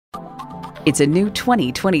It's a new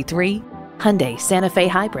 2023 Hyundai Santa Fe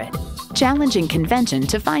Hybrid. Challenging convention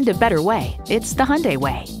to find a better way, it's the Hyundai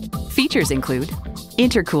way. Features include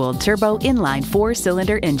intercooled turbo inline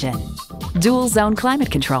 4-cylinder engine, dual zone climate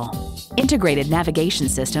control, integrated navigation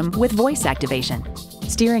system with voice activation,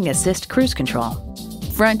 steering assist cruise control,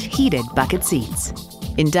 front heated bucket seats,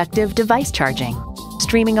 inductive device charging,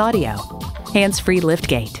 streaming audio, hands-free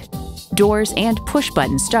liftgate, doors and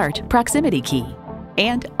push-button start proximity key,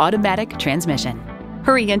 and automatic transmission.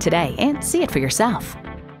 Hurry in today and see it for yourself.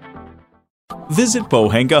 Visit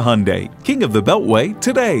Pohanka Hyundai, King of the Beltway,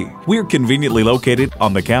 today. We're conveniently located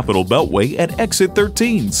on the Capitol Beltway at Exit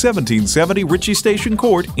 13, 1770 Ritchie Station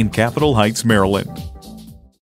Court in Capitol Heights, Maryland.